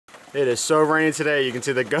It is so rainy today. You can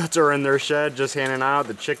see the goats are in their shed just hanging out.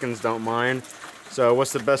 The chickens don't mind. So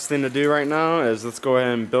what's the best thing to do right now is let's go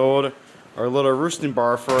ahead and build our little roosting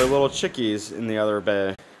bar for our little chickies in the other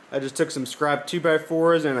bay. I just took some scrap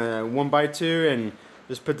 2x4s and a 1x2 and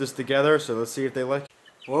just put this together. So let's see if they like it.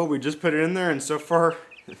 Well, we just put it in there and so far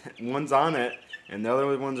one's on it and the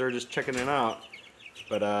other ones are just checking it out.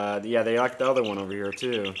 But yeah, they like the other one over here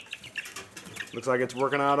too. Looks like it's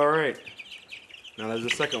working out alright. Now there's a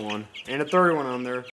second one and a third one on there.